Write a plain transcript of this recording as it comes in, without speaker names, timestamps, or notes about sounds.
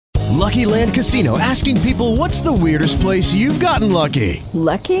Lucky Land Casino, asking people, what's the weirdest place you've gotten lucky?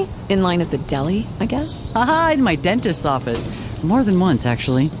 Lucky? In line at the deli, I guess? Aha, in my dentist's office. More than once,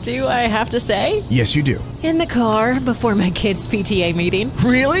 actually. Do I have to say? Yes, you do. In the car before my kids' PTA meeting.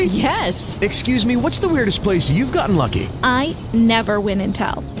 Really? Yes. Excuse me, what's the weirdest place you've gotten lucky? I never win and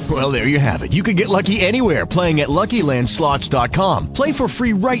tell. Well, there you have it. You can get lucky anywhere, playing at LuckyLandSlots.com. Play for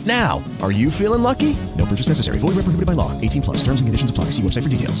free right now. Are you feeling lucky? No purchase necessary. Void where prohibited by law. 18 plus. Terms and conditions apply. See website for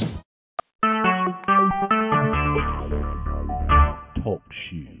details. Talk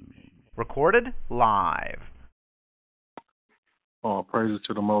shoes. Recorded live. All praises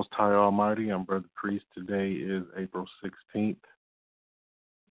to the Most High Almighty. I'm Brother Priest. Today is April 16th,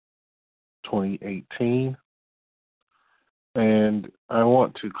 2018. And I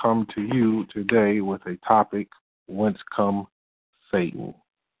want to come to you today with a topic, whence come Satan?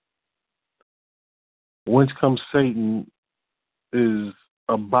 Whence comes Satan is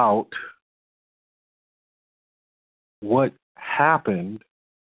about what happened.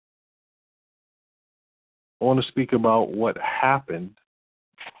 I want to speak about what happened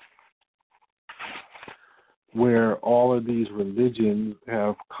where all of these religions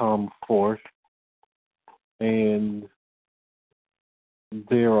have come forth, and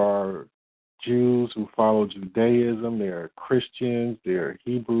there are Jews who follow Judaism, there are Christians, there are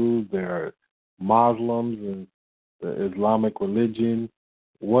Hebrews, there are Muslims and the Islamic religion.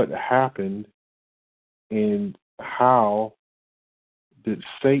 What happened and how did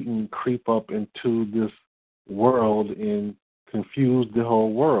Satan creep up into this world and confuse the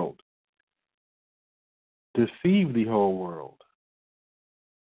whole world, deceive the whole world?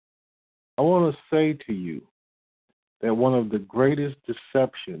 I want to say to you that one of the greatest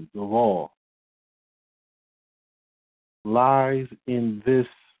deceptions of all lies in this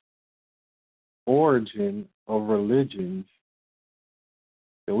origin of religions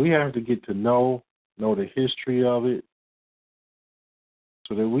that we have to get to know the history of it,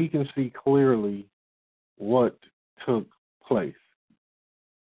 so that we can see clearly what took place.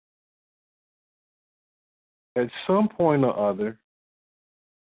 At some point or other,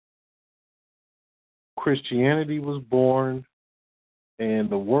 Christianity was born, and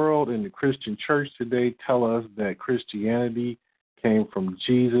the world and the Christian church today tell us that Christianity came from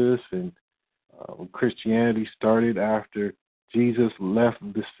Jesus, and Christianity started after Jesus left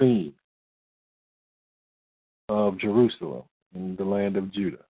the scene of Jerusalem in the land of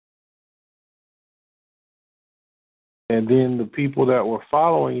Judah. And then the people that were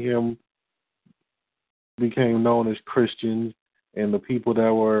following him became known as Christians, and the people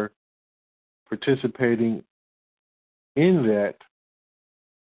that were participating in that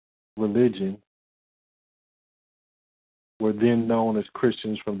religion were then known as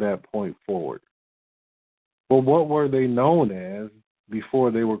Christians from that point forward. But what were they known as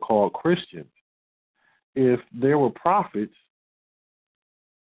before they were called Christians? If there were prophets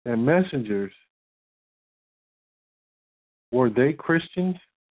and messengers, were they Christians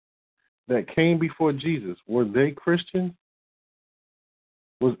that came before Jesus? Were they Christians?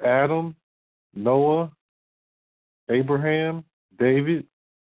 Was Adam, Noah, Abraham, David,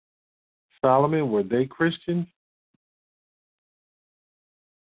 Solomon, were they Christians?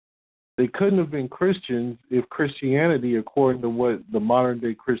 They couldn't have been Christians if Christianity, according to what the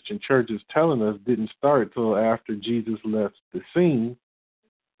modern-day Christian church is telling us, didn't start till after Jesus left the scene,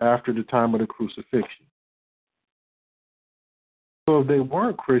 after the time of the crucifixion. So if they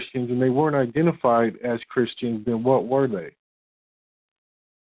weren't Christians and they weren't identified as Christians, then what were they?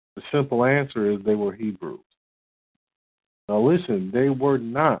 The simple answer is they were Hebrews. Now listen, they were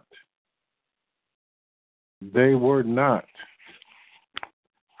not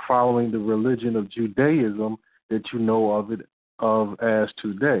following the religion of Judaism that you know of as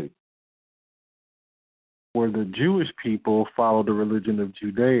today, where the Jewish people follow the religion of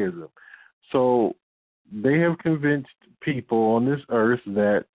Judaism. So they have convinced people on this earth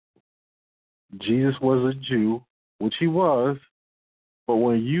that Jesus was a Jew, which he was, but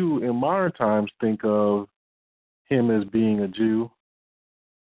when you in modern times think of him as being a Jew,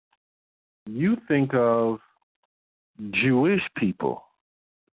 you think of Jewish people.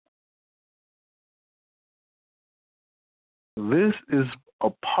 This is a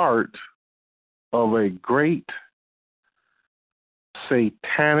part of a great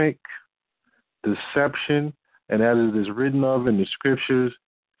satanic deception, and as it is written of in the scriptures,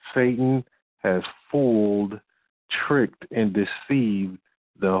 Satan has fooled, tricked, and deceived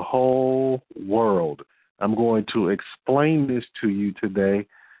the whole world. I'm going to explain this to you today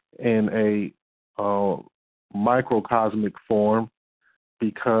in a microcosmic form,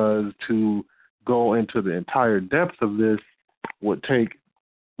 because to go into the entire depth of this would take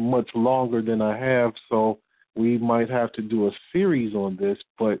much longer than I have, so we might have to do a series on this.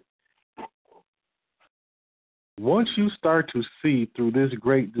 But once you start to see through this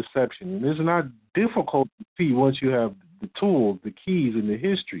great deception, and it's not difficult to see once you have the tools, the keys, and the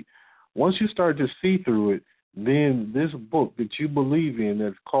history, once you start to see through it, then this book that you believe in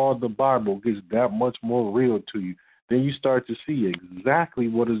that's called the Bible gets that much more real to you. Then you start to see exactly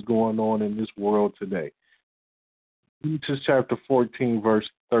what is going on in this world today. Genesis chapter 14, verse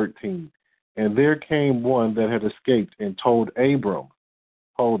 13. And there came one that had escaped and told Abram.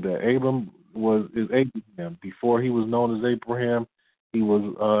 Hold that. Abram is Abraham. Before he was known as Abraham, he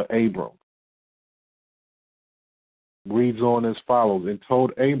was Abram. Reads on as follows. And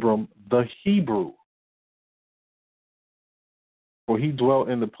told Abram the Hebrew. For he dwelt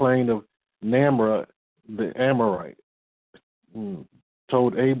in the plain of Namrah, the Amorite.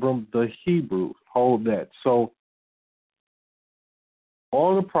 Told Abram the Hebrew. Hold that. So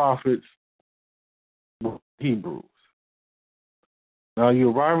all the prophets were Hebrews. Now you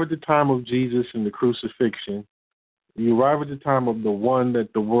arrive at the time of Jesus and the crucifixion. You arrive at the time of the one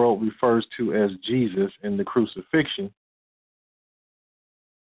that the world refers to as Jesus and the crucifixion.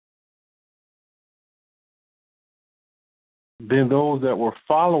 Then those that were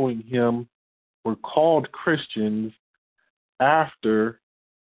following him were called Christians after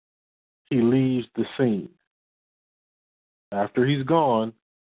he leaves the scene. After he's gone,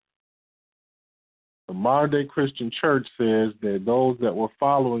 the modern-day Christian church says that those that were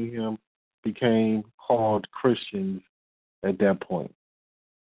following him became called Christians at that point.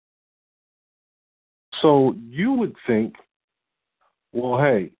 So you would think, well,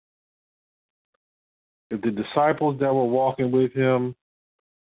 hey, if the disciples that were walking with him,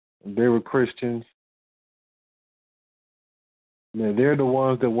 they were Christians, then they're the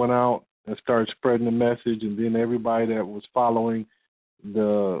ones that went out and started spreading the message, and then everybody that was following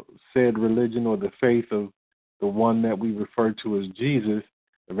the said religion or the faith of the one that we refer to as Jesus,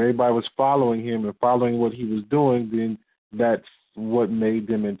 if everybody was following him and following what he was doing, then that's what made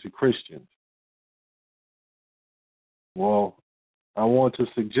them into Christians. Well, I want to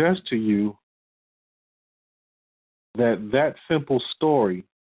suggest to you that simple story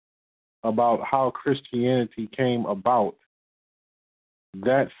about how Christianity came about,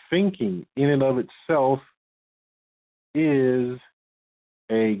 that thinking in and of itself is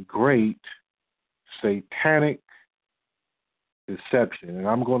a great satanic deception. And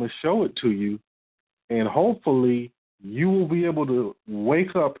I'm going to show it to you, and hopefully you will be able to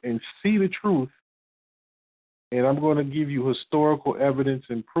wake up and see the truth. And I'm going to give you historical evidence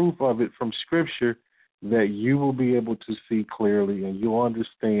and proof of it from Scripture that you will be able to see clearly, and you'll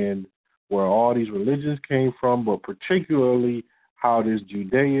understand where all these religions came from, but particularly how this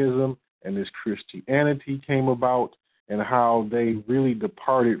Judaism and this Christianity came about and how they really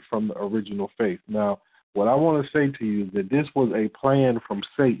departed from the original faith. Now, what I want to say to you is that this was a plan from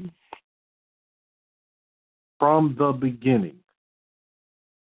Satan from the beginning.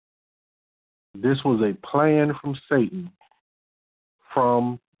 This was a plan from Satan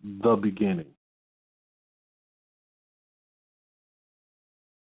from the beginning.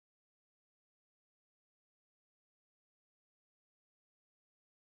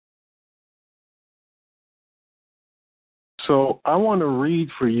 So I want to read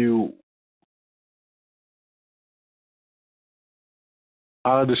for you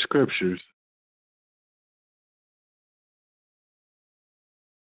out of the Scriptures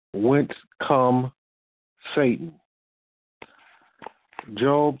whence come Satan.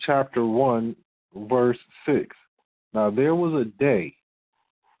 Job chapter 1, verse 6. Now there was a day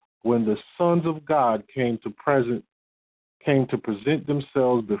when the sons of God came to present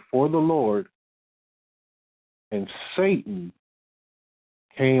themselves before the Lord, and Satan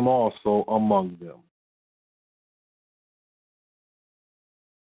came also among them.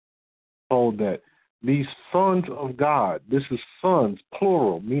 Told that these sons of God, this is sons,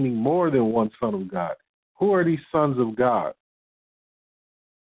 plural, meaning more than one son of God. Who are these sons of God?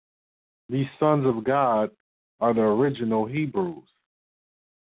 These sons of God are the original Hebrews,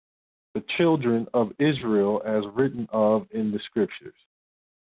 the children of Israel as written of in the Scriptures.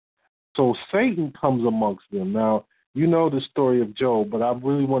 So Satan comes amongst them. Now, you know the story of Job, but I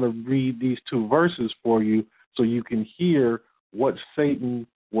really want to read these two verses for you so you can hear what Satan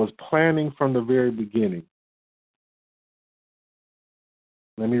was planning from the very beginning.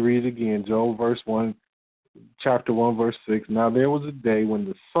 Let me read it again. Job chapter 1, verse 6. Now there was a day when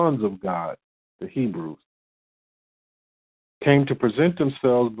the sons of God, the Hebrews, came to present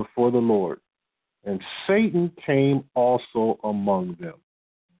themselves before the Lord, and Satan came also among them.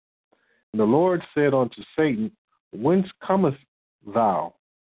 And the Lord said unto Satan, Whence comest thou?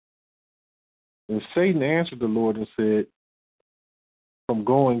 And Satan answered the Lord and said, from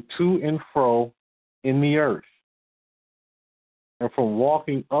going to and fro in the earth, and from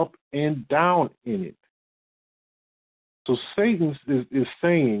walking up and down in it. So Satan is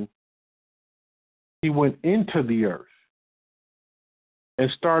saying he went into the earth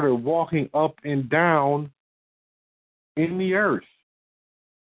and started walking up and down in the earth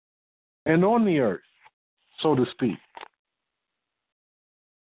and on the earth, so to speak.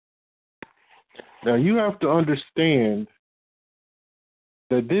 Now you have to understand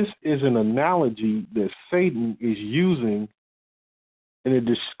that this is an analogy that Satan is using in a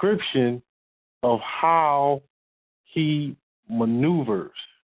description of how he maneuvers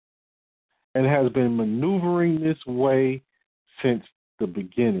and has been maneuvering this way since the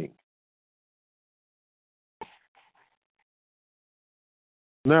beginning.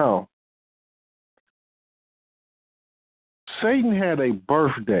 Now, Satan had a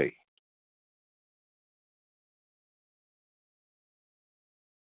birthday.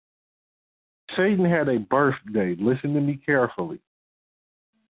 Satan had a birthday. Listen to me carefully.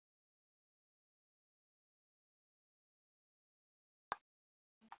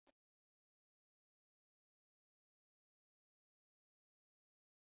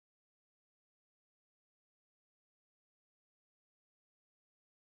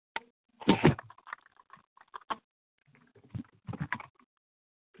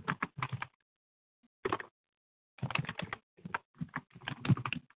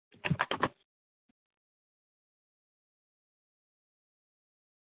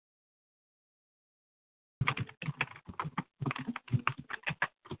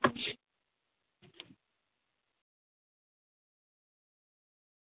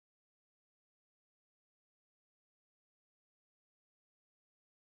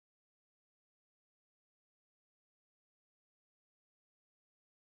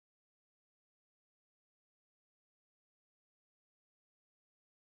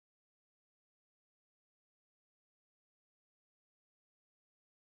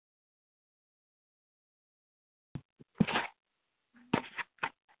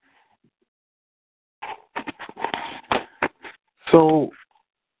 So,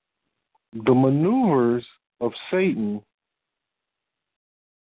 the maneuvers of Satan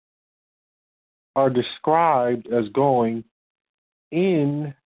are described as going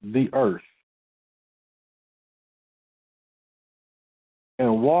in the earth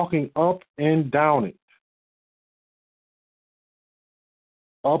and walking up and down it,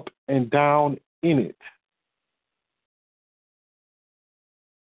 up and down in it.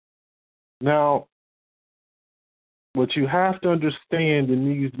 Now, what you have to understand in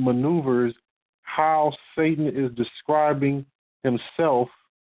these maneuvers, how Satan is describing himself,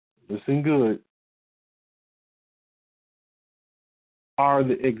 listen good, are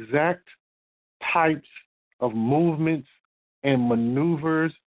the exact types of movements and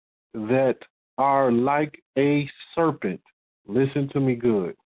maneuvers that are like a serpent. Listen to me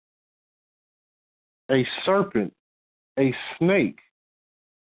good. A serpent, a snake,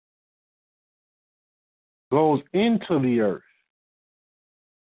 goes into the earth,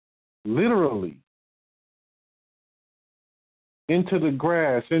 literally, into the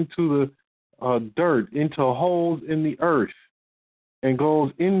grass, into the dirt, into holes in the earth, and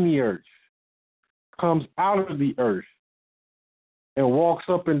goes in the earth, comes out of the earth, and walks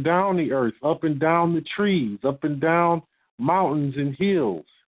up and down the earth, up and down the trees, up and down mountains and hills,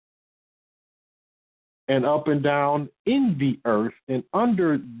 and up and down in the earth and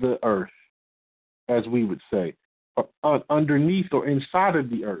under the earth, as we would say, underneath or inside of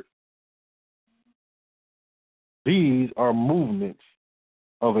the earth. These are movements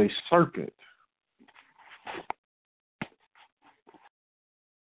of a serpent.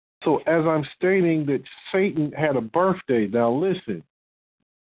 So as I'm stating that Satan had a birthday, now listen.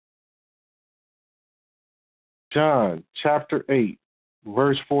 John chapter 8,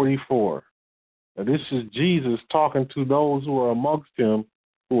 verse 44. Now this is Jesus talking to those who are amongst him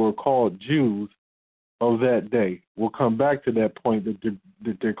who are called Jews of that day. We'll come back to that point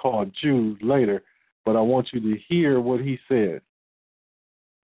that they're called Jews later, but I want you to hear what he said.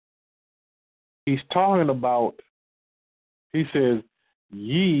 He's talking about, he says,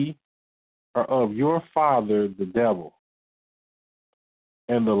 ye are of your father the devil,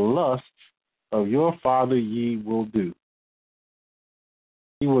 and the lusts of your father ye will do.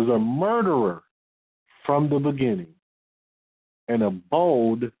 He was a murderer from the beginning, and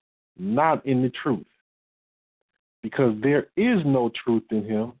abode not in the truth, because there is no truth in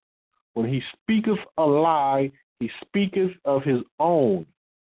him. When he speaketh a lie, he speaketh of his own,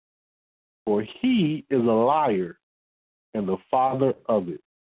 for he is a liar and the father of it.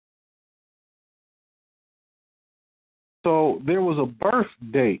 So there was a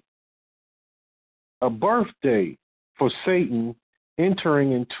birthday for Satan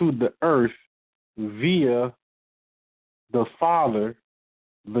entering into the earth via the Father,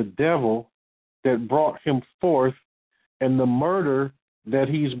 the devil, that brought him forth, and the murder that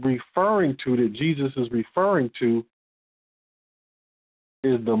he's referring to, that Jesus is referring to,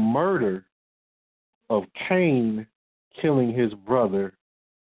 is the murder of Cain killing his brother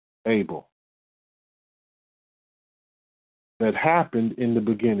Abel. That happened in the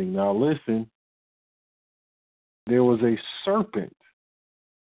beginning. Now listen, there was a serpent.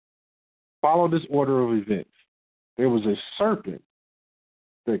 Follow this order of events. There was a serpent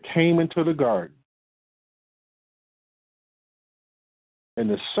that came into the garden. And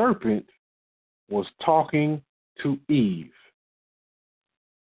the serpent was talking to Eve.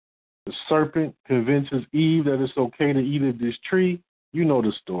 The serpent convinces Eve that it's okay to eat of this tree. You know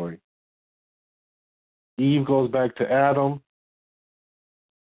the story. Eve goes back to Adam,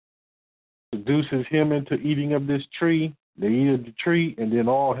 seduces him into eating of this tree. They eat of the tree, and then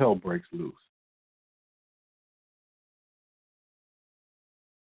all hell breaks loose.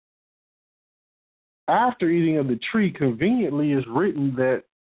 After eating of the tree, conveniently is written that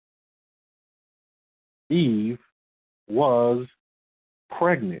Eve was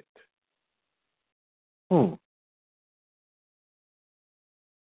pregnant.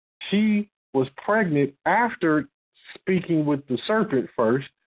 She was pregnant after speaking with the serpent first,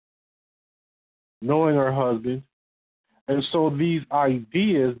 knowing her husband. And so these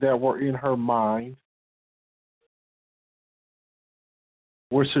ideas that were in her mind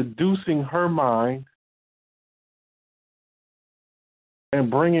were seducing her mind and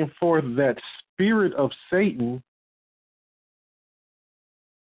bringing forth that spirit of Satan,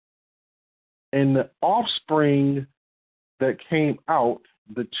 and the offspring that came out,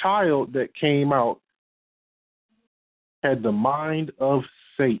 the child that came out, had the mind of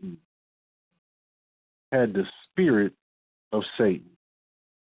Satan, had the spirit of Satan.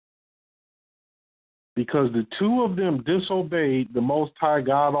 Because the two of them disobeyed the Most High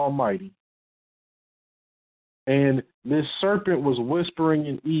God Almighty, and this serpent was whispering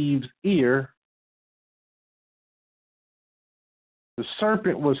in Eve's ear. The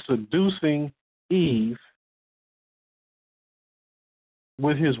serpent was seducing Eve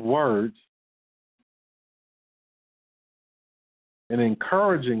with his words and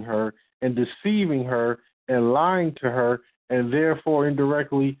encouraging her and deceiving her and lying to her, and therefore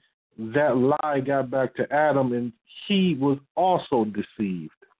indirectly that lie got back to Adam, and he was also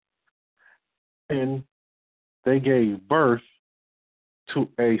deceived. And they gave birth to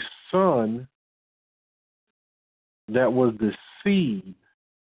a son that was the seed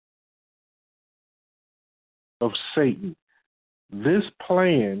of Satan. This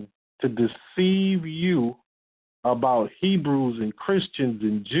plan to deceive you about Hebrews and Christians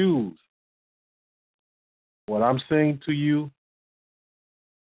and Jews, what I'm saying to you,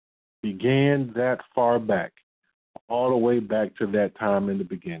 began that far back, all the way back to that time in the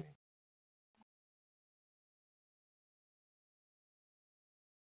beginning.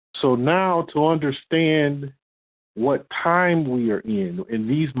 So now, to understand what time we are in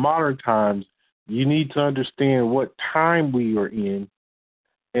these modern times, you need to understand what time we are in,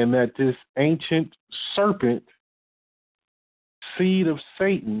 and that this ancient serpent, seed of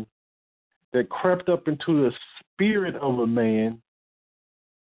Satan, that crept up into the spirit of a man,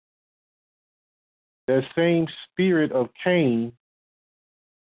 that same spirit of Cain,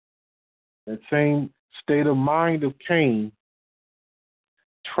 that same state of mind of Cain,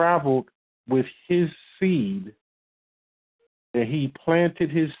 traveled with his seed, and he planted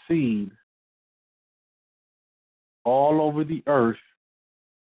his seed all over the earth.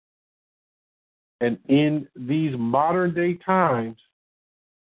 And in these modern day times,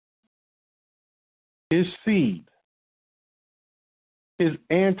 his seed, his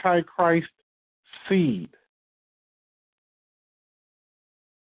Antichrist seed,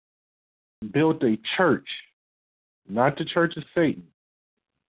 built a church, not the church of Satan,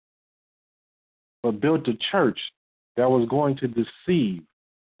 but built a church that was going to deceive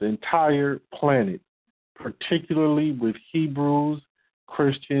the entire planet, particularly with Hebrews,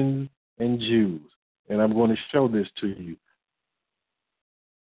 Christians, and Jews. And I'm going to show this to you.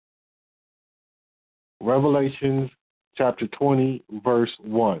 Revelations chapter 20, verse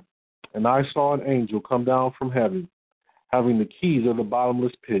 1. And I saw an angel come down from heaven, having the keys of the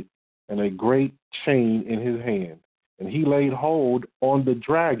bottomless pit and a great chain in his hand. And he laid hold on the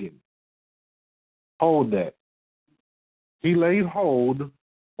dragon. Hold that. He laid hold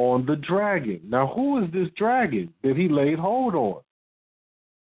on the dragon. Now, who is this dragon that he laid hold on?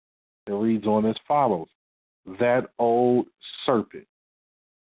 It reads on as follows. that old serpent,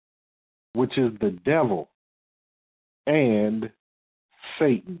 which is the devil and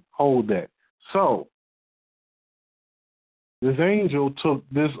Satan. Hold that. So, this angel took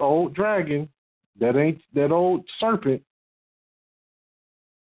this old dragon, that old serpent,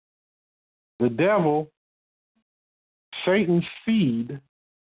 the devil, Satan's seed,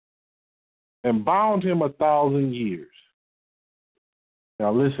 and bound him 1,000 years.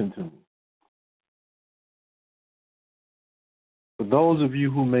 Now listen to me. For those of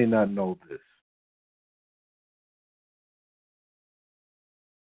you who may not know this,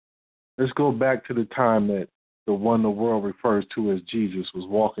 let's go back to the time that the one the world refers to as Jesus was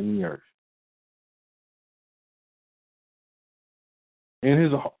walking the earth. In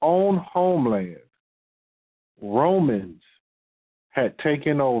his own homeland, Romans had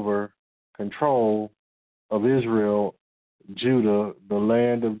taken over control of Israel, Judah, the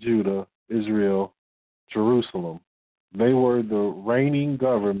land of Judah, Israel, Jerusalem. They were the reigning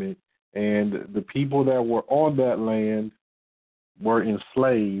government, and the people that were on that land were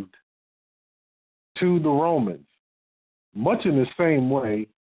enslaved to the Romans. Much in the same way,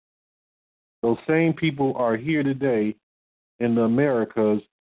 those same people are here today in the Americas,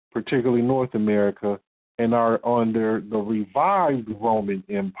 particularly North America, and are under the revived Roman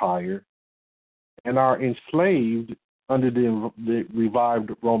Empire and are enslaved under the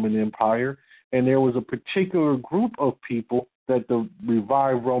revived Roman Empire. And there was a particular group of people that the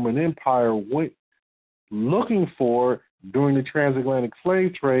revived Roman Empire went looking for during the transatlantic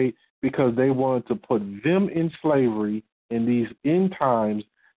slave trade, because they wanted to put them in slavery in these end times,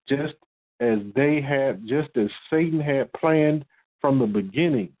 just as Satan had planned from the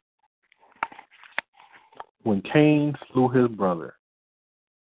beginning when Cain slew his brother.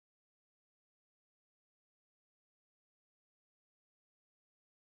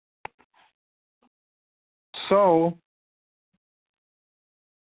 So,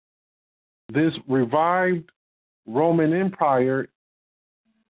 this revived Roman Empire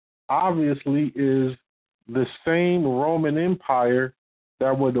obviously is the same Roman Empire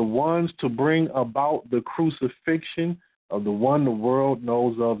that were the ones to bring about the crucifixion of the one the world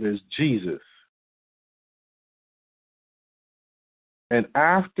knows of as Jesus. And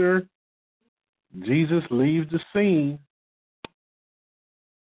after Jesus leaves the scene,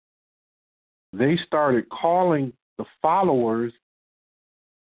 they started calling the followers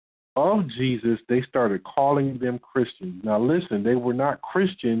of Jesus, they started calling them Christians. Now listen, they were not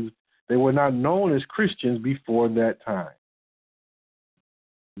Christians. They were not known as Christians before that time.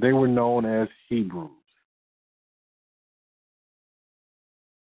 They were known as Hebrews.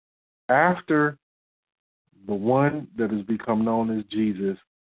 After the one that has become known as Jesus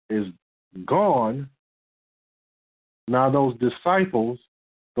is gone, now those disciples,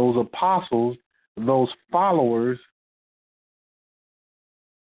 those apostles, those followers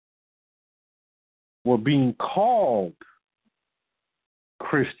were being called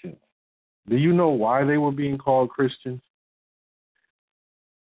Christians. Do you know why they were being called Christians?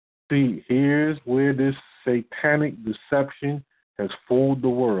 See, here's where this satanic deception has fooled the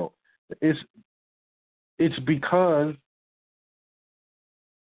world. It's because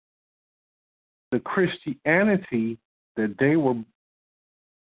the Christianity that they were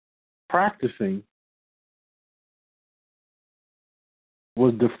practicing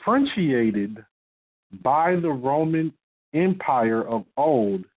was differentiated by the Roman Empire of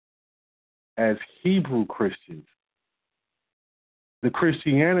old as Hebrew Christians. The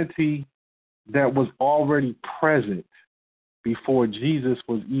Christianity that was already present before Jesus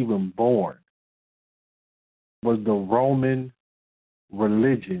was even born was the Roman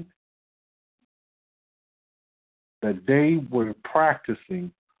religion that they were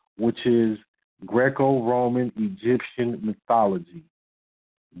practicing, which is Greco-Roman Egyptian mythology.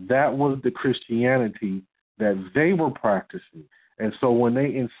 That was the Christianity that they were practicing. And so when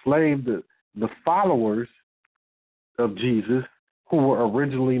they enslaved the followers of Jesus, who were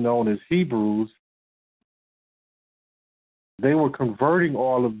originally known as Hebrews, they were converting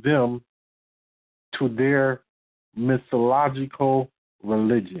all of them to their mythological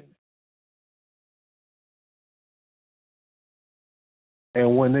religion.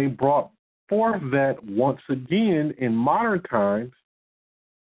 And when they brought forth that once again in modern times,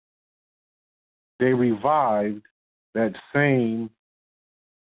 they revived that same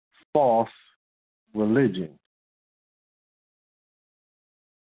false religion.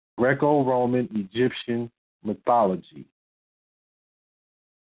 Greco-Roman Egyptian mythology.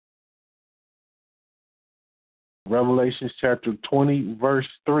 Revelations chapter 20, verse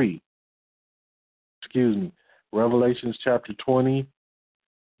 3. Revelations chapter 20,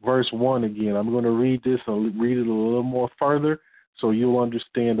 verse 1 again. I'm going to read this and read it a little more further so you'll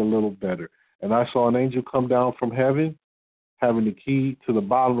understand a little better. And I saw an angel come down from heaven, having the key to the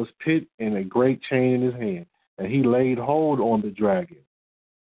bottomless pit and a great chain in his hand. And he laid hold on the dragon,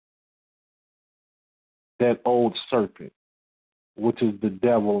 that old serpent, which is the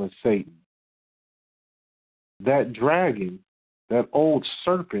devil and Satan. That dragon, that old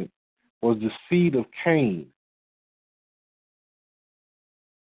serpent, was the seed of Cain.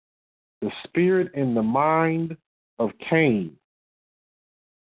 The spirit and the mind of Cain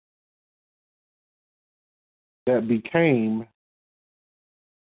that became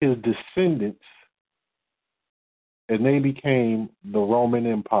his descendants, and they became the Roman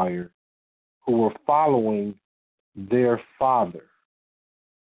Empire, who were following their father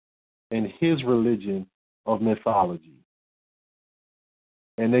and his religion of mythology.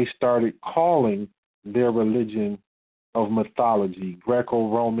 And they started calling their religion of mythology,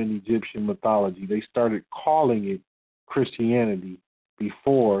 Greco-Roman Egyptian mythology. They started calling it Christianity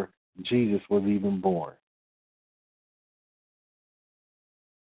before Jesus was even born.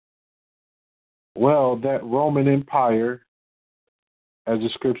 Well, that Roman Empire, as the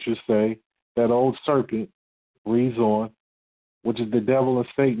scriptures say, that old serpent reads on, which is the devil and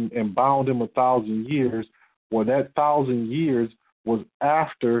Satan, and bound him 1,000 years. Well, that 1,000 years was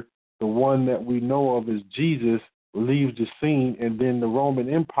after the one that we know of as Jesus leaves the scene, and then the Roman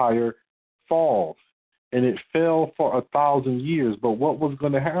Empire falls. And it fell for 1,000 years. But what was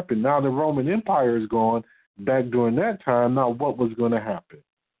going to happen? Now the Roman Empire is gone. Back during that time, now what was going to happen?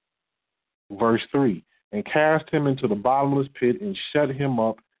 Verse 3, and cast him into the bottomless pit and shut him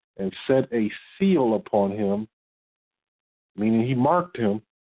up and set a seal upon him, meaning he marked him,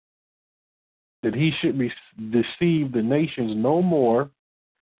 that he should deceive the nations no more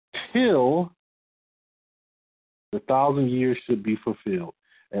till the 1,000 years should be fulfilled.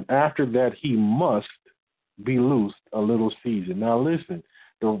 And after that, he must be loosed a little season. Now listen,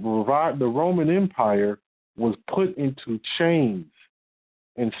 the Roman Empire was put into chains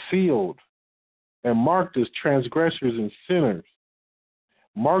and sealed and marked as transgressors and sinners,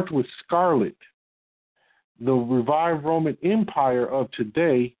 marked with scarlet. The revived Roman Empire of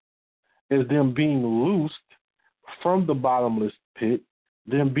today is them being loosed from the bottomless pit,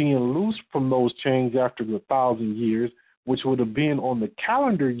 them being loosed from those chains after the 1,000 years, which would have been on the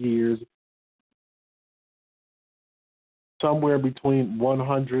calendar years somewhere between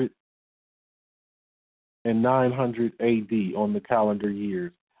 100 and 900 AD on the calendar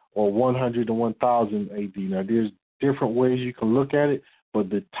years, or 100 and 1,000 AD. Now, there's different ways you can look at it, but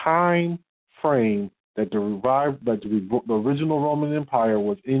the time frame that the original Roman Empire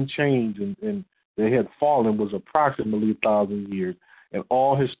was in chains and they had fallen was approximately 1,000 years, and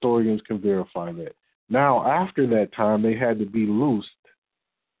all historians can verify that. Now, after that time, they had to be loosed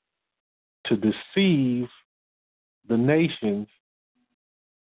to deceive the nations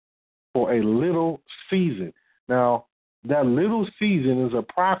for a little season. Now, that little season is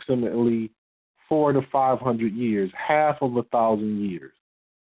approximately 400 to 500 years, half of 1,000 years.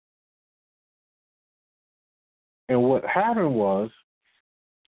 And what happened was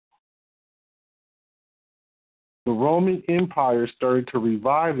the Roman Empire started to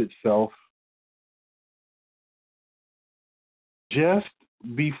revive itself just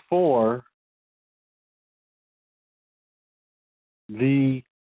before the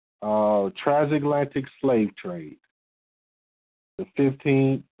transatlantic slave trade.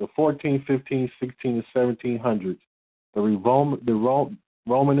 The 14, 15, 16, and 1700s, the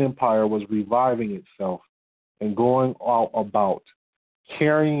Roman Empire was reviving itself and going all about,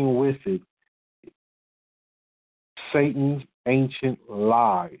 carrying with it Satan's ancient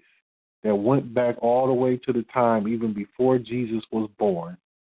lies that went back all the way to the time even before Jesus was born,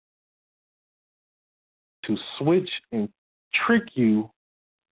 to switch and trick you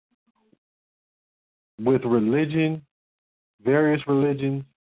with religion, various religions,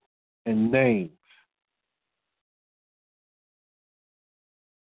 and names.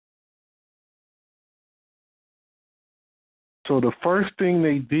 So the first thing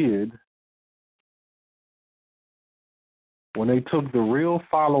they did when they took the real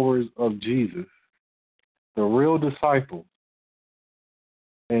followers of Jesus, the real disciples,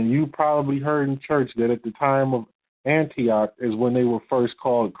 and you probably heard in church that at the time of Antioch is when they were first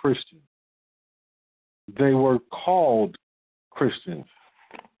called Christians. They were called Christians.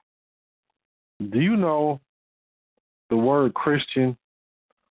 Do you know the word Christian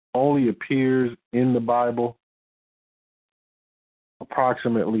only appears in the Bible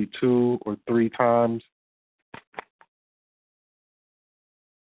approximately 2 or 3 times?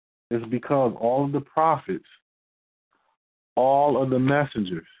 It's because all of the prophets all of the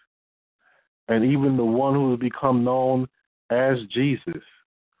messengers, and even the one who has become known as Jesus,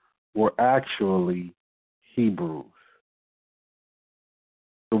 were actually Hebrews.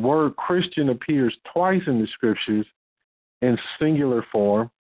 The word Christian appears twice in the scriptures in singular form.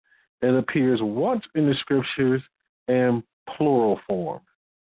 It appears once in the scriptures in plural form.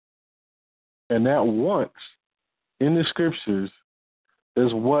 And that once in the scriptures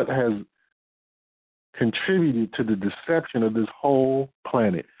is what has contributed to the deception of this whole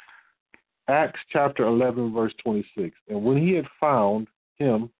planet. Acts chapter 11, verse 26. And when he had found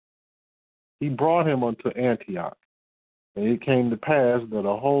him, he brought him unto Antioch. And it came to pass that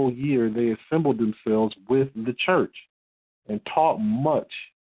a whole year they assembled themselves with the church and taught much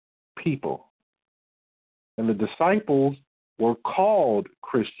people. And the disciples were called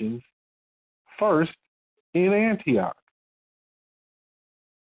Christians first in Antioch.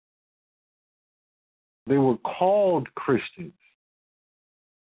 They were called Christians.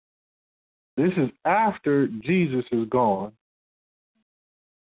 This is after Jesus is gone.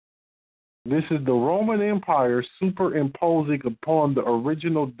 This is the Roman Empire superimposing upon the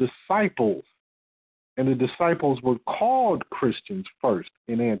original disciples. And the disciples were called Christians first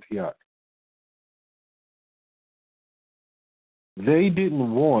in Antioch. They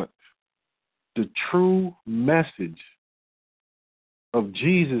didn't want the true message of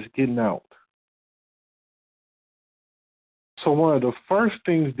Jesus getting out. So one of the first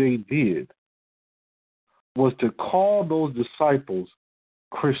things they did was to call those disciples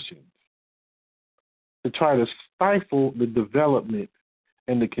Christians, to try to stifle the development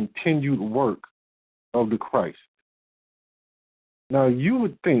and the continued work of the Christ. Now, you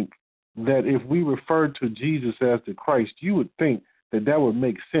would think that if we referred to Jesus as the Christ, you would think that that would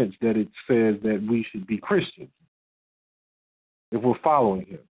make sense, that it says that we should be Christians if we're following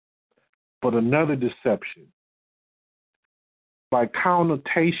him. But another deception. By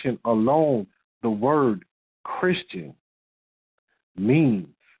connotation alone, the word Christian means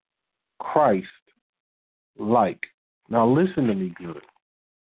Christ-like. Now listen to me good.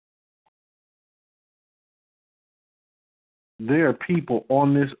 There are people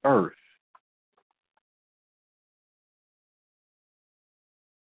on this earth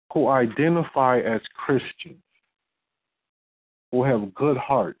who identify as Christians, who have good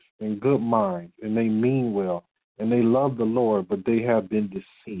hearts and good minds, and they mean well, and they love the Lord, but they have been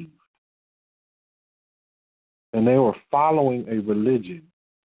deceived. And they were following a religion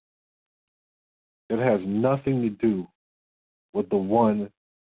that has nothing to do with the one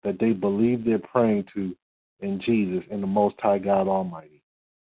that they believe they're praying to in Jesus and the Most High God Almighty.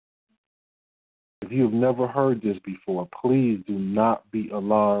 If you've never heard this before, please do not be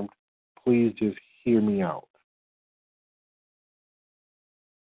alarmed. Please just hear me out.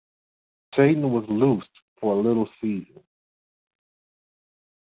 Satan was loosed for a little season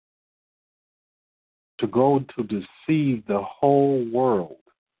to go to deceive the whole world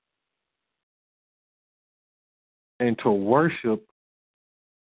and to worship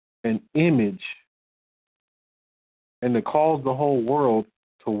an image and to cause the whole world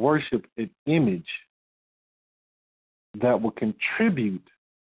to worship an image that will contribute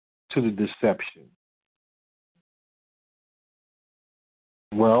to the deception.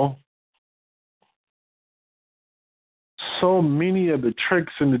 Well, so many of the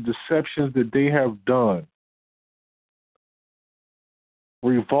tricks and the deceptions that they have done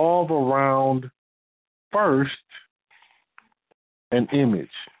revolve around, first, an image.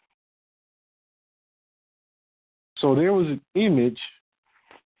 So there was an image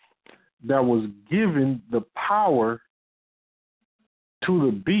that was given the power to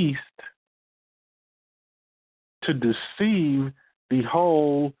the beast to deceive the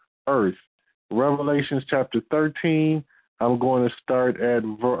whole earth. Revelation chapter 13, I'm going to start at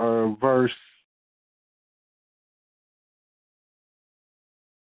verse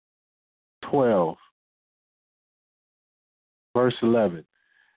 12. Verse 11.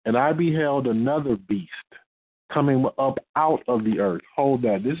 And I beheld another beast coming up out of the earth. Hold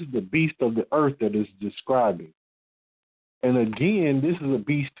that. This is the beast of the earth that is describing. And again, this is a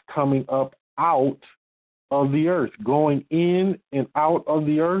beast coming up out of the earth. Going in and out of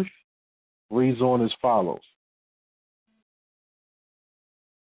the earth reads on as follows.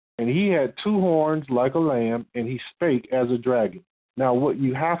 And he had two horns like a lamb, and he spake as a dragon. Now, what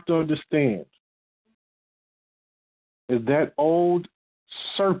you have to understand is that old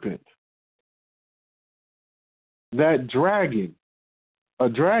serpent, that dragon, a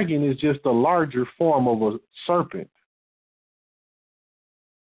dragon is just a larger form of a serpent.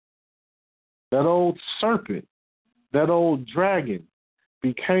 That old serpent, that old dragon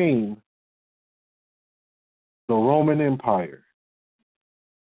became the Roman Empire.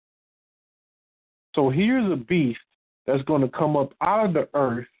 So here's a beast that's going to come up out of the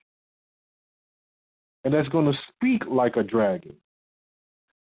earth and that's going to speak like a dragon.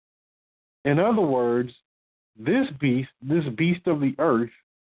 In other words, this beast of the earth,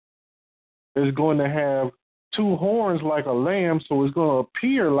 is going to have two horns like a lamb, so it's going to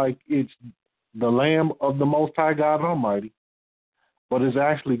appear like it's the Lamb of the Most High God Almighty, but it's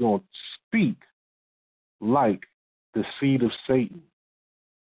actually going to speak like the seed of Satan,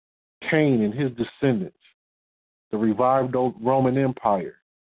 Cain and his descendants, the revived Roman Empire,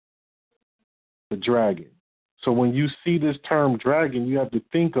 the dragon. So when you see this term dragon, you have to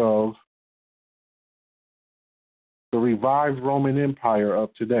think of the revived Roman Empire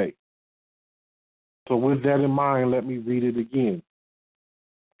of today. So with that in mind, let me read it again.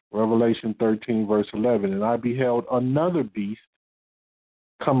 Revelation 13, verse 11. And I beheld another beast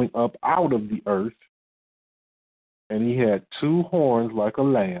coming up out of the earth, and he had two horns like a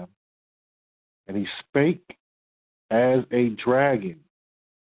lamb, and he spake as a dragon.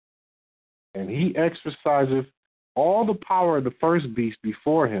 And he exerciseth all the power of the first beast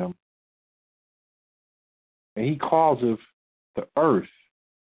before him, and he causeth the earth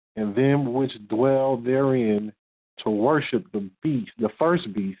and them which dwell therein to worship the beast, the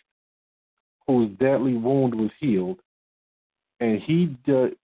first beast, whose deadly wound was healed, and he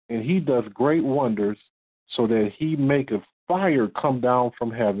doth great wonders, so that he maketh fire come down from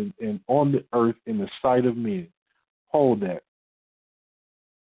heaven and on the earth in the sight of men. Hold that.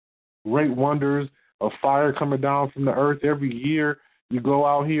 Great wonders of fire coming down from the earth. Every year you go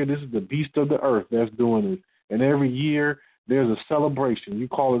out here, this is the beast of the earth that's doing this. And every year there's a celebration. You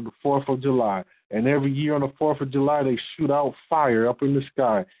call it the 4th of July. And every year on the 4th of July, they shoot out fire up in the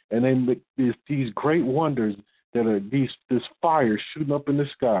sky. And they make these great wonders that are this fire shooting up in the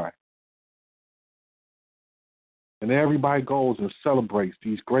sky. And everybody goes and celebrates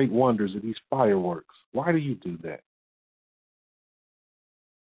these great wonders of these fireworks. Why do you do that?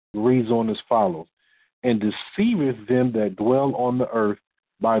 It reads on as follows. And deceiveth them that dwell on the earth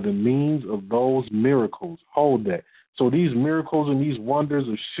by the means of those miracles. Hold that. So these miracles and these wonders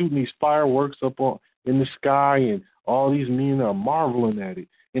of shooting these fireworks up in the sky, and all these men are marveling at it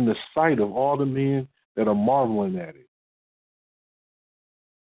in the sight of all the men that are marveling at it.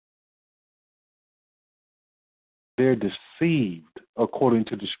 They're deceived according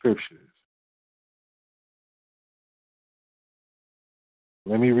to the scriptures.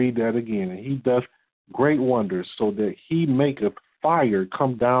 Let me read that again. And he doth great wonders, so that he maketh fire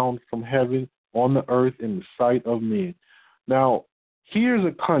come down from heaven on the earth in the sight of men. Now, here's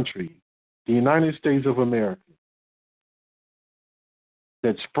a country, the United States of America,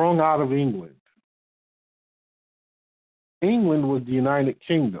 that sprung out of England. England was the United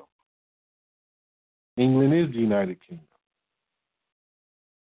Kingdom. England is the United Kingdom.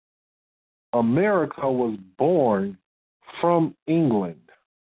 America was born from England.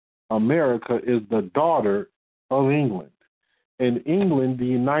 America is the daughter of England. In England, the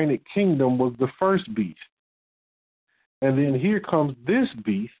United Kingdom was the first beast. And then here comes this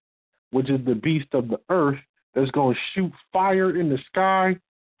beast, which is the beast of the earth, that's going to shoot fire in the sky,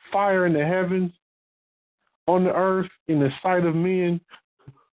 fire in the heavens, on the earth, in the sight of men.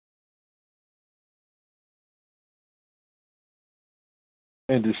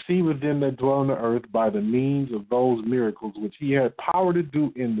 And deceiveth them that dwell on the earth by the means of those miracles which he had power to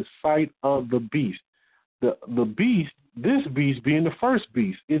do in the sight of the beast. The beast, this beast being the first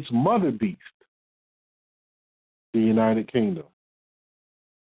beast, its mother beast, the United Kingdom.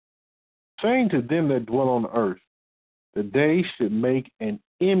 Saying to them that dwell on the earth that they should make an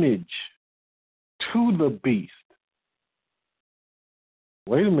image to the beast.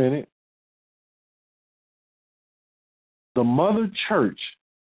 Wait a minute. The mother church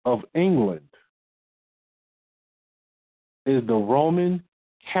of England is the Roman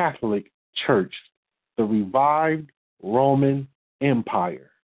Catholic Church, the revived Roman Empire.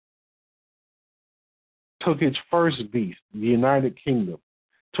 Took its first beast, the United Kingdom,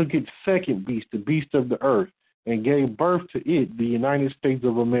 took its second beast, the beast of the earth, and gave birth to it, the United States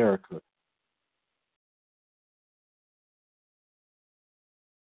of America.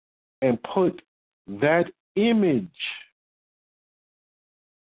 And put that image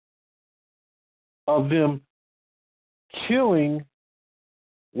of them killing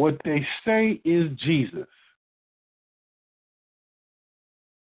what they say is Jesus,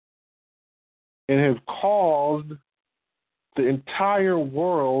 and have caused the entire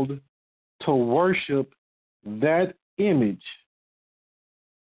world to worship that image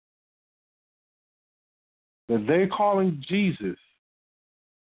that they're calling Jesus,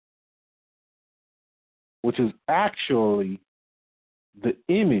 which is actually the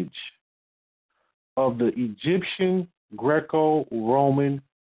image of the Egyptian Greco-Roman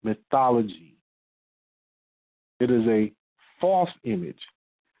mythology. It is a false image.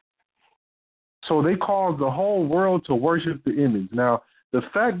 So they caused the whole world to worship the image. Now, the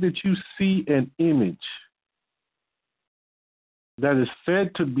fact that you see an image that is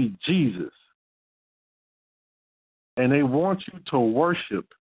said to be Jesus, and they want you to worship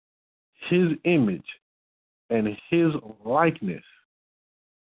his image and his likeness,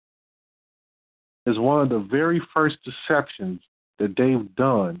 is one of the very first deceptions that they've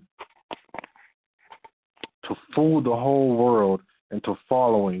done to fool the whole world into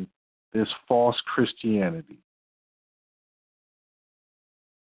following this false Christianity.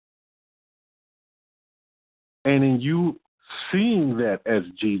 And in you seeing that as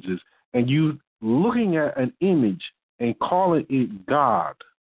Jesus, and you looking at an image and calling it God,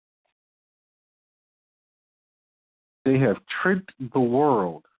 they have tricked the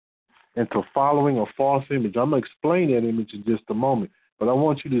world into following a false image. I'm going to explain that image in just a moment, but I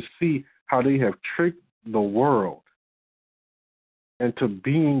want you to see how they have tricked the world into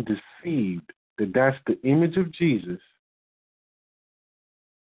being deceived that that's the image of Jesus,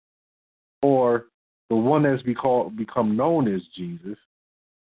 or the one that's become known as Jesus,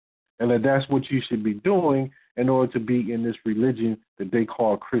 and that that's what you should be doing in order to be in this religion that they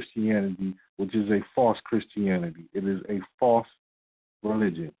call Christianity, which is a false Christianity. It is a false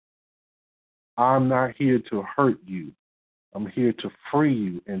religion. I'm not here to hurt you. I'm here to free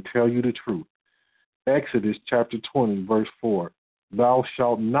you and tell you the truth. Exodus chapter 20, verse 4. Thou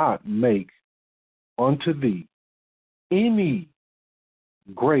shalt not make unto thee any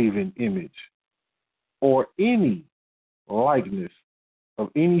graven image or any likeness of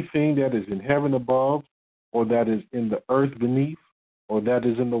anything that is in heaven above, or that is in the earth beneath, or that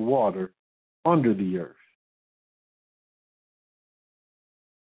is in the water under the earth.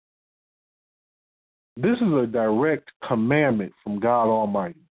 This is a direct commandment from God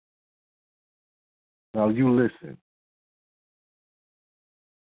Almighty. Now you listen.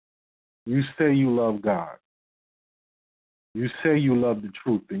 You say you love God. You say you love the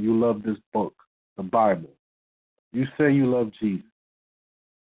truth and you love this book, the Bible. You say you love Jesus.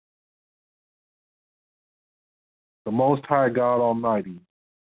 The Most High God Almighty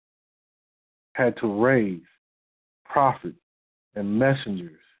had to raise prophets and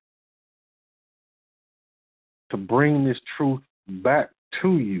messengers to bring this truth back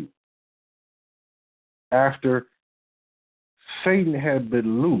to you after Satan had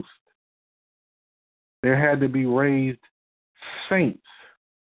been loosed. There had to be raised saints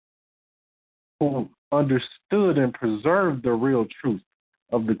who understood and preserved the real truth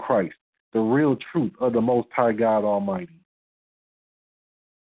of the Christ, the real truth of the Most High God Almighty.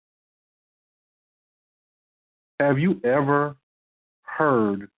 Have you ever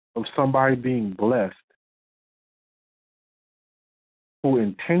heard of somebody being blessed who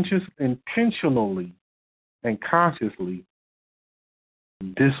intentionally and consciously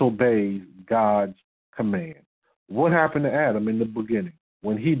disobeys God's command? What happened to Adam in the beginning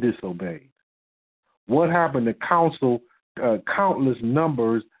when he disobeyed? What happened to countless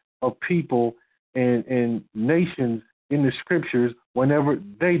numbers of people and nations in the scriptures whenever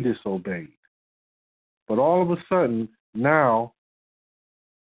they disobeyed? But all of a sudden, now,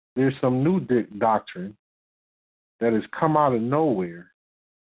 there's some new doctrine that has come out of nowhere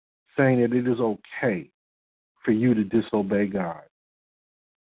saying that it is okay for you to disobey God.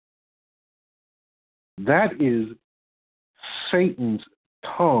 That is Satan's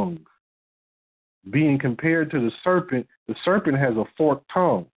tongue being compared to the serpent. The serpent has a forked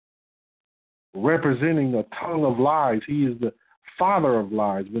tongue, representing the tongue of lies. He is the father of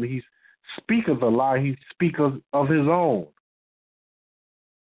lies. When he speaketh a lie, he speaketh of his own.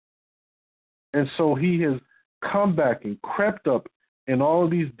 And so he has come back and crept up in all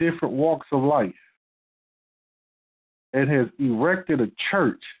of these different walks of life and has erected a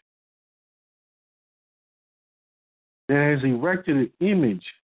church that has erected an image.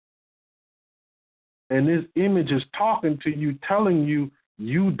 And this image is talking to you, telling you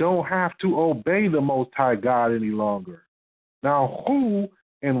you don't have to obey the Most High God any longer. Now, who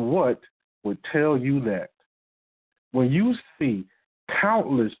and what would tell you that? When you see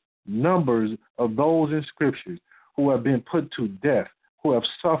countless numbers of those in scriptures who have been put to death, who have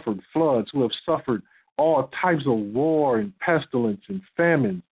suffered floods, who have suffered all types of war and pestilence and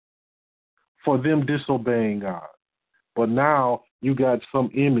famine for them disobeying God. But now you got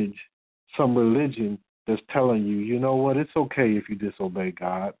some image, some religion that's telling you, you know what, it's okay if you disobey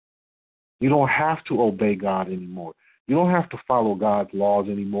God. You don't have to obey God anymore. You don't have to follow God's laws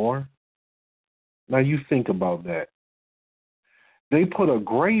anymore. Now you think about that. They put a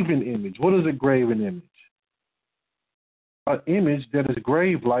graven image. What is a graven image? An image that is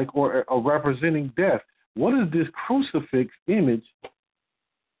grave-like or representing death. What is this crucifix image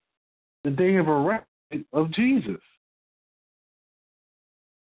that they have erected of Jesus?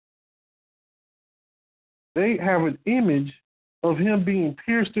 They have an image of him being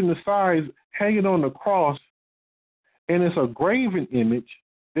pierced in the sides, hanging on the cross, and it's a graven image.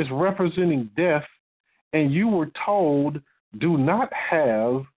 It's representing death, and you were told, do not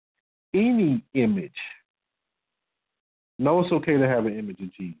have any image. No, it's okay to have an image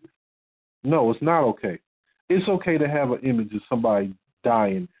of Jesus. No, it's not okay. It's okay to have an image of somebody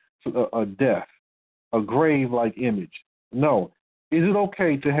dying, a death, a grave-like image. No. Is it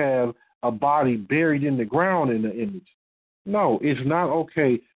okay to have a body buried in the ground in the image? No, it's not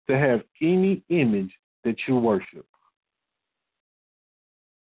okay to have any image that you worship.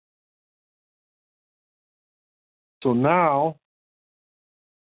 So now,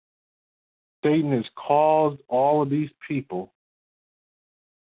 Satan has caused all of these people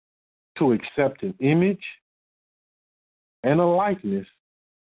to accept an image and a likeness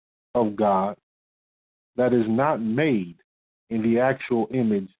of God that is not made in the actual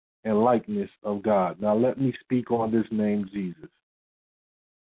image and likeness of God. Now let me speak on this name Jesus.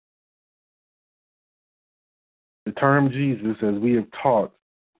 The term Jesus, as we have taught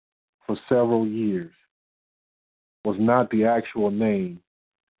for several years, was not the actual name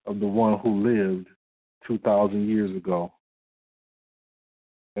of the one who lived 2,000 years ago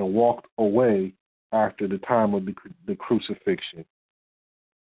and walked away after the time of the crucifixion.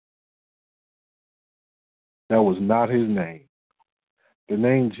 That was not his name. The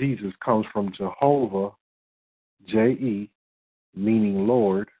name Jesus comes from Jehovah, J-E, meaning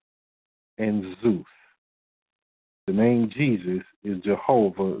Lord, and Zeus. The name Jesus is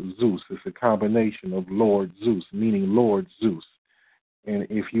Jehovah Zeus. It's a combination of Lord Zeus, meaning Lord Zeus. And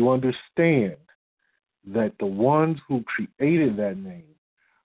if you understand that the ones who created that name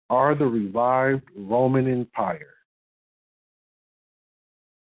are the revived Roman Empire,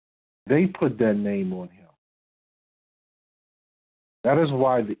 they put that name on him. That is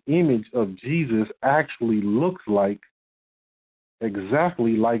why the image of Jesus actually looks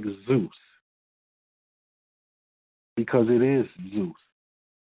exactly like Zeus, because it is Zeus.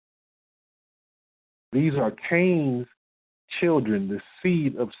 These are Cain's children, the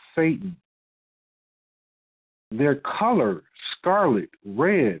seed of Satan. Their color, scarlet,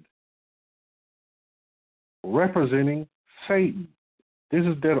 red, representing Satan. This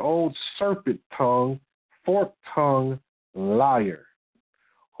is that old serpent tongue, forked tongue liar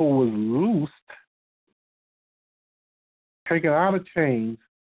who was loosed, taken out of chains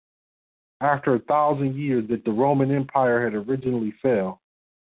after 1,000 years that the Roman Empire had originally fell,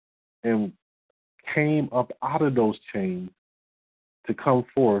 and came up out of those chains to come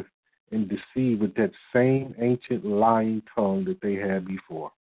forth and deceive with that same ancient lying tongue that they had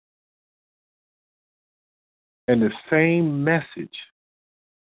before. And the same message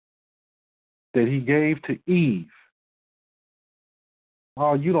that he gave to Eve.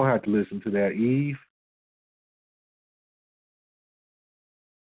 Oh, you don't have to listen to that, Eve.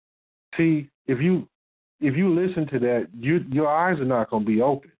 See, if you listen to that, your eyes are not going to be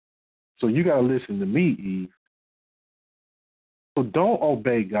open. So you got to listen to me, Eve. So don't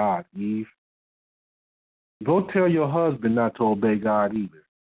obey God, Eve. Go tell your husband not to obey God either.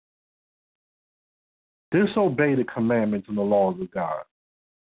 Disobey the commandments and the laws of God.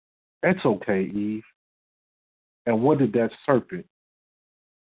 That's okay, Eve. And what did that serpent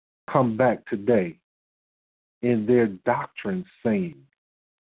come back today in their doctrine saying?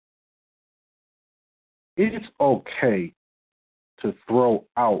 It's okay to throw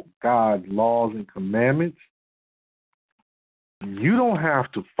out God's laws and commandments. You don't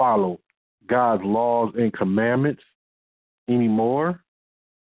have to follow God's laws and commandments anymore.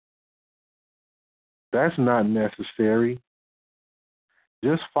 That's not necessary.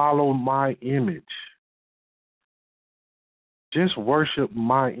 Just follow my image. Just worship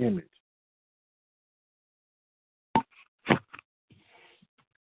my image.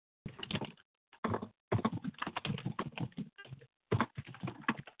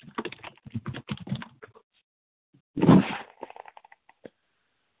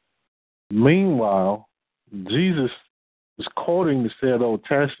 Meanwhile, Jesus is quoting the said Old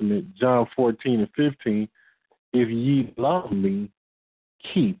Testament, John 14 and 15, if ye love me,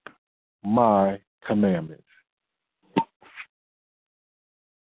 keep my commandments.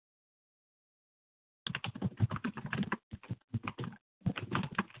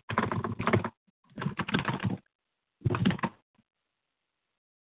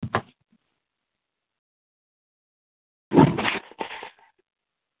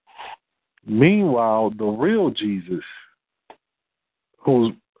 Meanwhile, the real Jesus,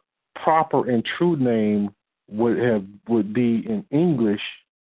 whose proper and true name would be in English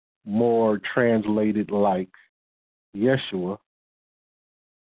more translated like Yeshua,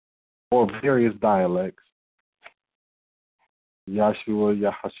 or various dialects,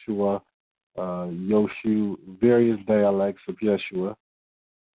 Yahshua, Yahashua, Yoshu, various dialects of Yeshua.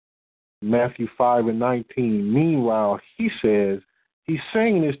 Matthew 5:19. Meanwhile, he says, he's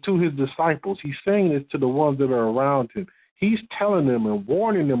saying this to his disciples. He's saying this to the ones that are around him. He's telling them and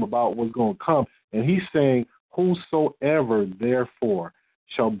warning them about what's going to come. And he's saying, whosoever, therefore,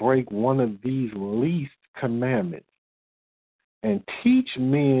 shall break one of these least commandments and teach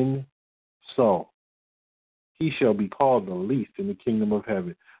men so, he shall be called the least in the kingdom of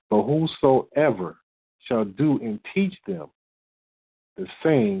heaven. But whosoever shall do and teach them, the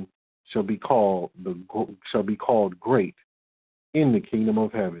same shall be called great in the kingdom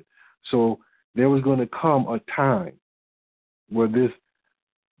of heaven. So there was going to come a time where this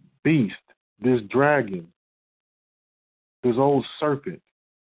beast, this dragon, this old serpent,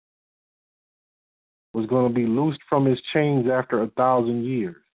 was going to be loosed from his chains after 1,000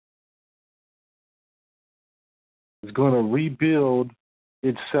 years. It's going to rebuild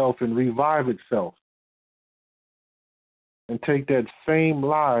itself and revive itself and take that same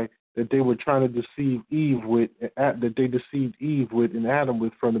lie that they were trying to deceive Eve with, that they deceived Eve with and Adam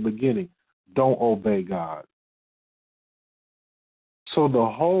with from the beginning. Don't obey God. So the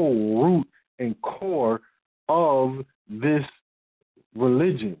whole root and core of this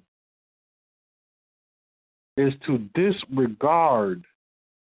religion is to disregard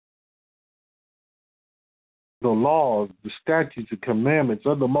the laws, the statutes, the commandments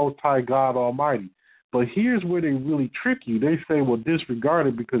of the Most High God Almighty. But here's where they really trick you. They say, well, disregard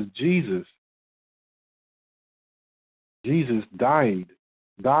it because Jesus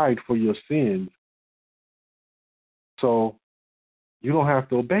died for your sins, so you don't have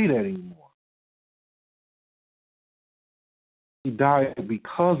to obey that anymore. He died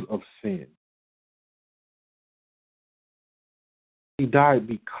because of sin. He died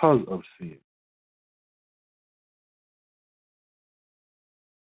because of sin.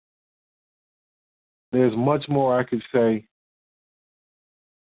 There's much more I could say,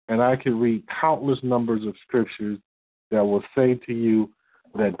 and I could read countless numbers of scriptures that will say to you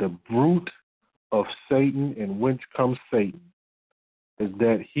that the root of Satan and whence comes Satan is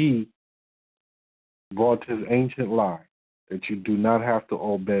that he brought his ancient lie that you do not have to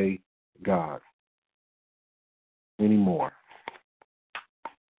obey God anymore.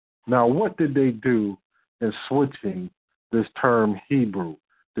 Now, what did they do in switching this term Hebrew,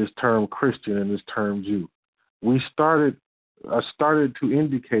 this term Christian, and this term Jew? I started to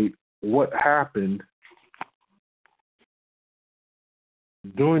indicate what happened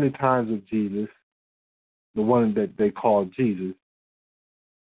during the times of Jesus, the one that they called Jesus,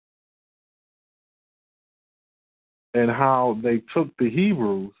 and how they took the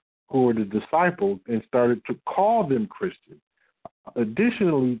Hebrews, who were the disciples, and started to call them Christians.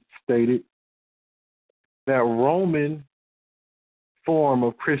 Additionally stated that Roman form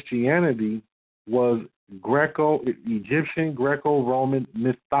of Christianity was Egyptian Greco-Roman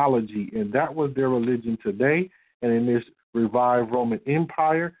mythology, and that was their religion today. And in this revived Roman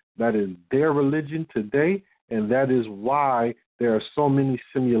Empire, that is their religion today, and that is why there are so many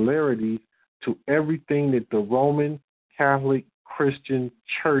similarities to everything that the Roman Catholic Christian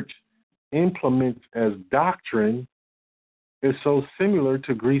Church implements as doctrine. Is so similar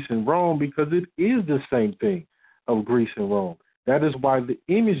to Greece and Rome because it is the same thing of Greece and Rome. That is why the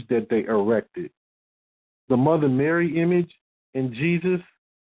image that they erected, the Mother Mary image in Jesus,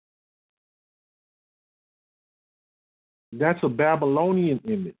 that's a Babylonian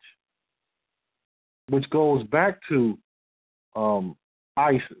image, which goes back to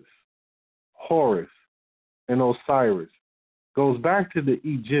Isis, Horus, and Osiris. Goes back to the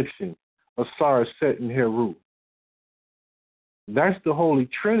Egyptian, Osiris, Set, and Heru. That's the Holy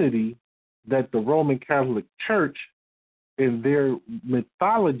Trinity that the Roman Catholic Church, in their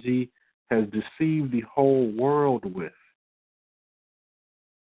mythology, has deceived the whole world with.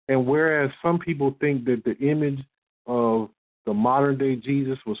 And whereas some people think that the image of the modern-day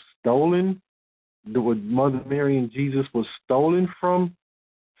Jesus was stolen, the Mother Mary and Jesus was stolen from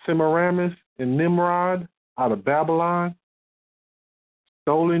Semiramis and Nimrod out of Babylon,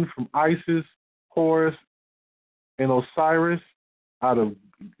 stolen from Isis, Horus, and Osiris out of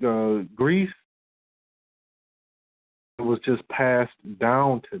Greece, it was just passed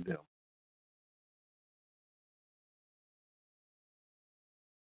down to them.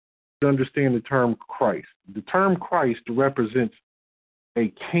 To understand the term Christ. The term Christ represents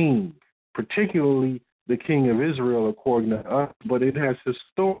a king, particularly the king of Israel, according to us, but it has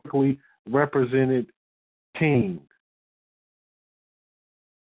historically represented kings.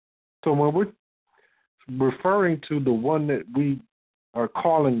 So when we're referring to the one that we are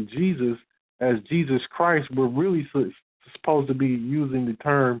calling Jesus as Jesus Christ, we're really supposed to be using the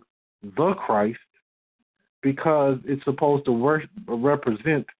term the Christ, because it's supposed to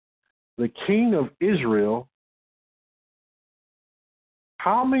represent the king of Israel.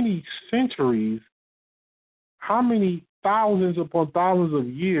 How many centuries, how many thousands upon thousands of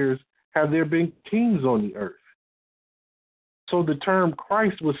years have there been kings on the earth? So the term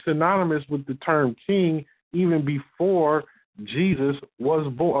Christ was synonymous with the term king even before Jesus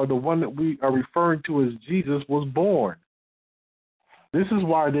was born, or the one that we are referring to as Jesus was born. This is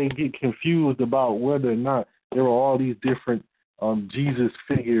why they get confused about whether or not there are all these different Jesus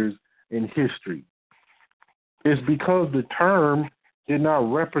figures in history. It's because the term did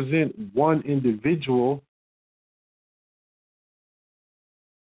not represent one individual.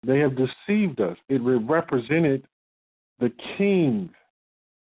 They have deceived us. It represented the kings.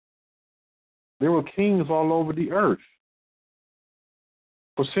 There were kings all over the earth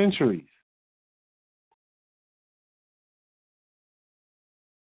for centuries.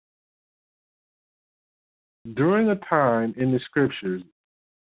 During a time in the scriptures,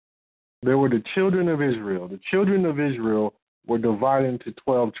 there were the children of Israel. The children of Israel were divided into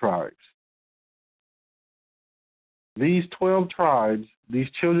 12 tribes. These 12 tribes, these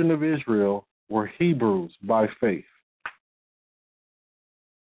children of Israel, were Hebrews by faith.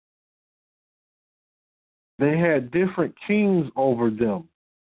 They had different kings over them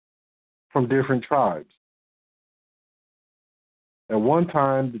from different tribes. At one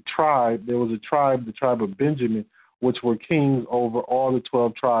time, there was a tribe, the tribe of Benjamin, which were kings over all the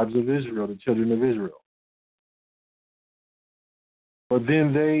 12 tribes of Israel, the children of Israel. But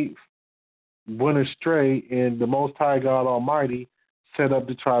then they went astray, and the Most High God Almighty set up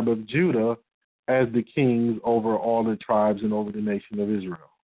the tribe of Judah as the kings over all the tribes and over the nation of Israel.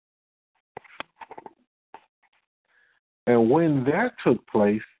 And when that took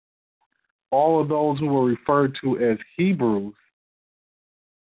place, all of those who were referred to as Hebrews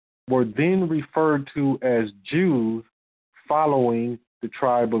were then referred to as Jews following the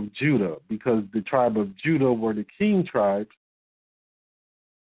tribe of Judah, because the tribe of Judah were the king tribes,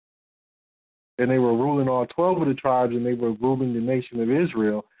 and they were ruling all 12 of the tribes, and they were ruling the nation of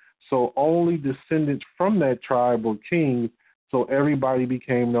Israel. So only descendants from that tribe were kings, so everybody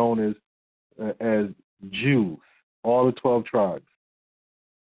became known as Jews, all the 12 tribes.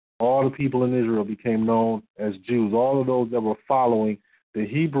 All the people in Israel became known as Jews. All of those that were following the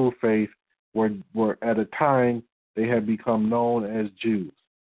Hebrew faith were at a time they had become known as Jews.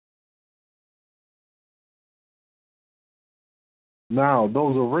 Now,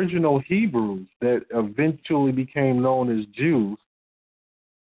 those original Hebrews that eventually became known as Jews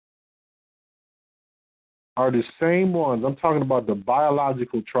are the same ones. I'm talking about the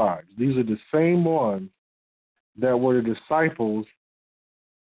biological tribes. These are the same ones that were the disciples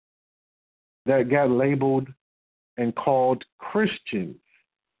that got labeled and called Christians.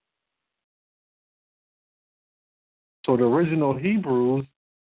 So the original Hebrews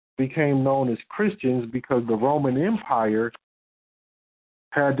became known as Christians because the Roman Empire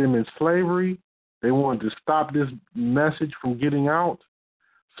had them in slavery. They wanted to stop this message from getting out,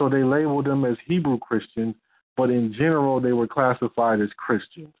 so they labeled them as Hebrew Christians, but in general they were classified as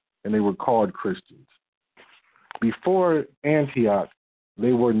Christians, and they were called Christians. Before Antioch,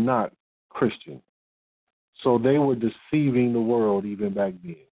 they were not Christian. So they were deceiving the world even back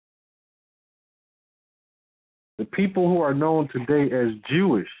then. The people who are known today as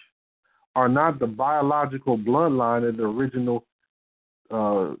Jewish are not the biological bloodline of the original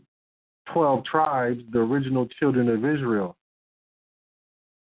 12 tribes, the original children of Israel.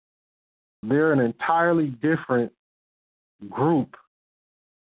 They're an entirely different group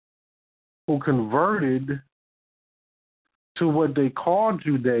who converted to what they call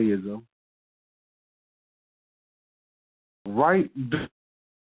Judaism right during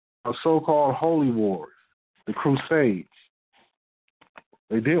so-called holy wars, the Crusades.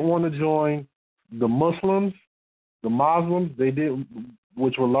 They didn't want to join the Muslims, they didn't,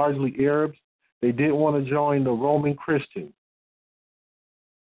 which were largely Arabs. They didn't want to join the Roman Christians.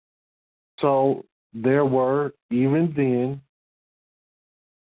 So there were, even then,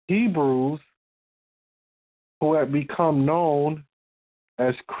 Hebrews who had become known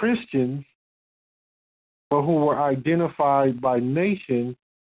as Christians, but who were identified by nation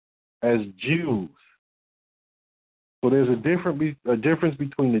as Jews. So there's a difference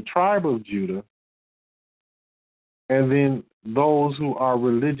between the tribe of Judah and then those who are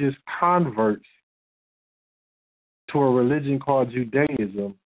religious converts to a religion called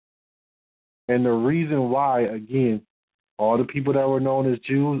Judaism. And the reason why, again, all the people that were known as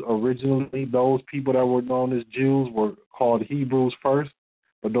Jews, originally those people that were known as Jews were called Hebrews first,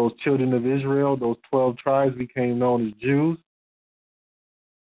 but those children of Israel, those 12 tribes became known as Jews.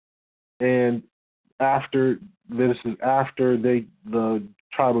 And after the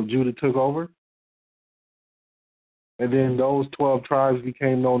tribe of Judah took over. And then those 12 tribes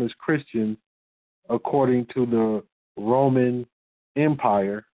became known as Christians according to the Roman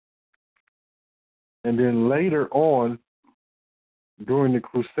Empire. And then later on, during the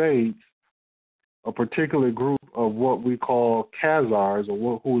Crusades, a particular group of what we call Khazars,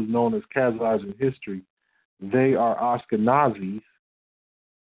 or who is known as Khazars in history, they are Ashkenazis.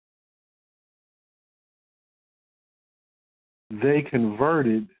 They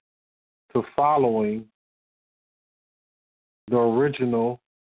converted to following the original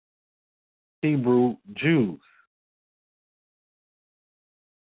Hebrew Jews.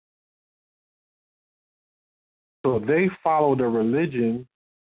 So they followed a religion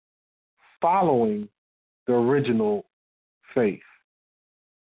following the original faith.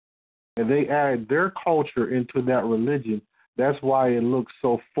 And they add their culture into that religion. That's why it looks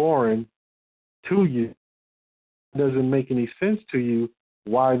so foreign to you. It doesn't make any sense to you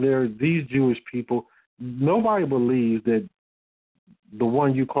why there are these Jewish people. Nobody believes that the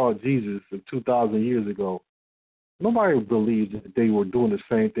one you called Jesus of 2,000 years ago, nobody believes that they were doing the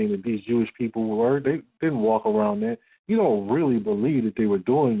same thing that these Jewish people were. They didn't walk around that. You don't really believe that they were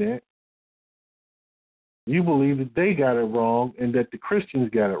doing that. You believe that they got it wrong and that the Christians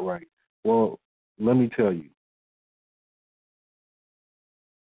got it right. Well, let me tell you.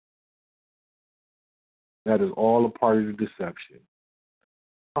 That is all a part of the deception.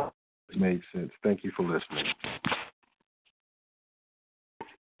 It made sense. Thank you for listening.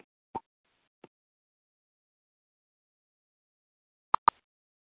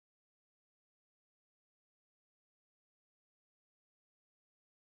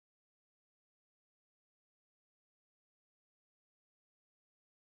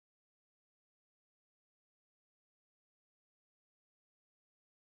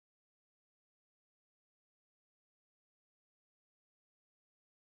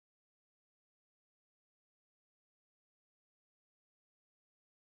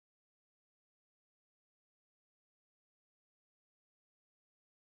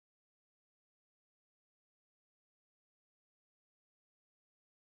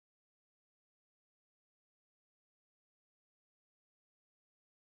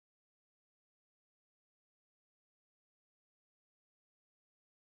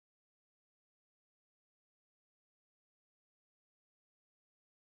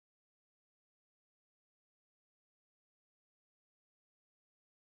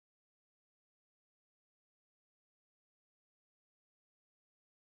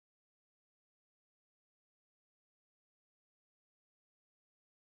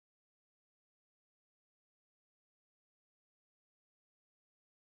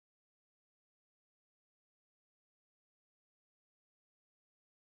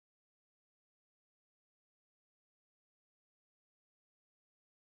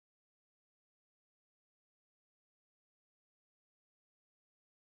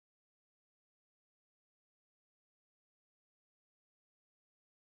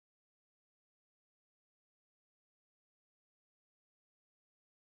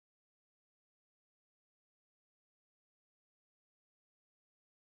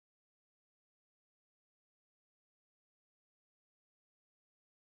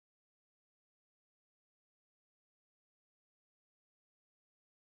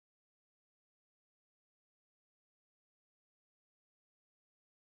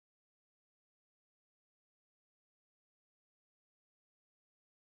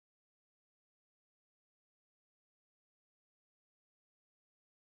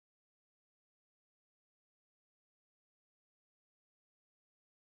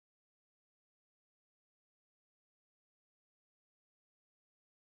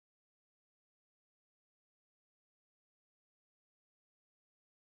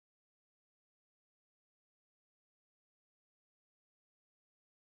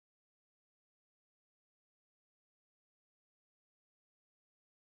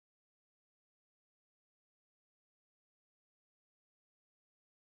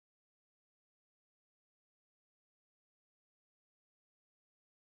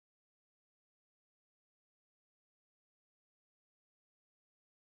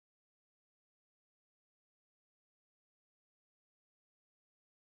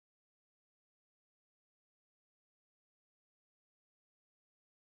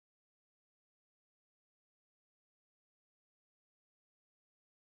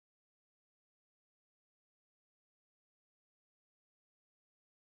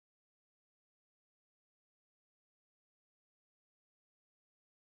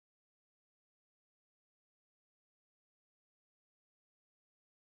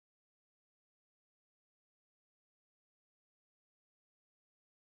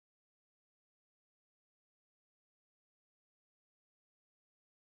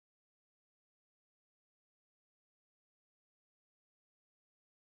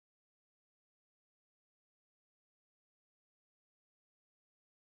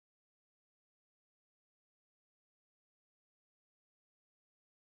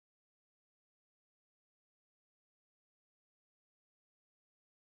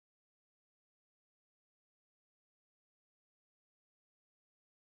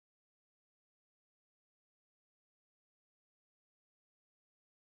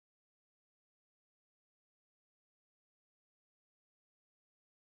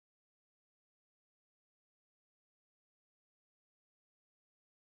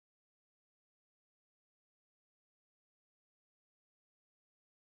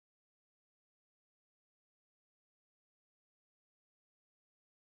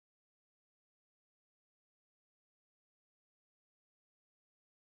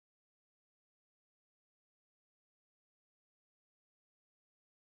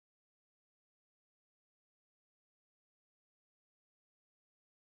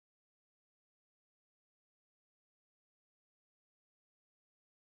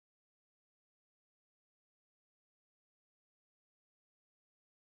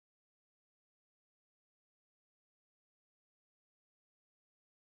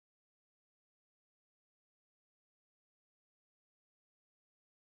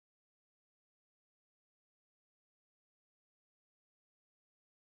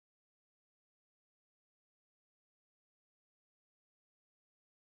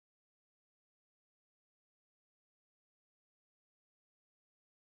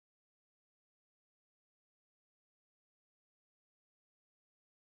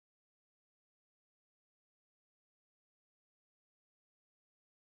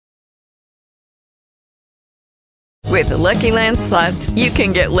 With the Lucky Land Slots, you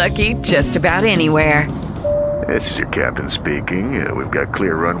can get lucky just about anywhere. This is your captain speaking. We've got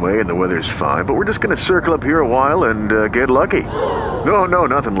clear runway and the weather's fine, but we're just going to circle up here a while and get lucky. No,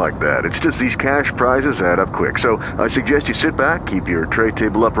 nothing like that. It's just these cash prizes add up quick. So I suggest you sit back, keep your tray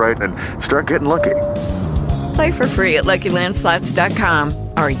table upright, and start getting lucky. Play for free at LuckyLandSlots.com.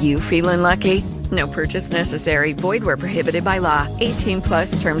 Are you feeling lucky? No purchase necessary. Void where prohibited by law.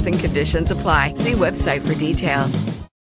 18+ terms and conditions apply. See website for details.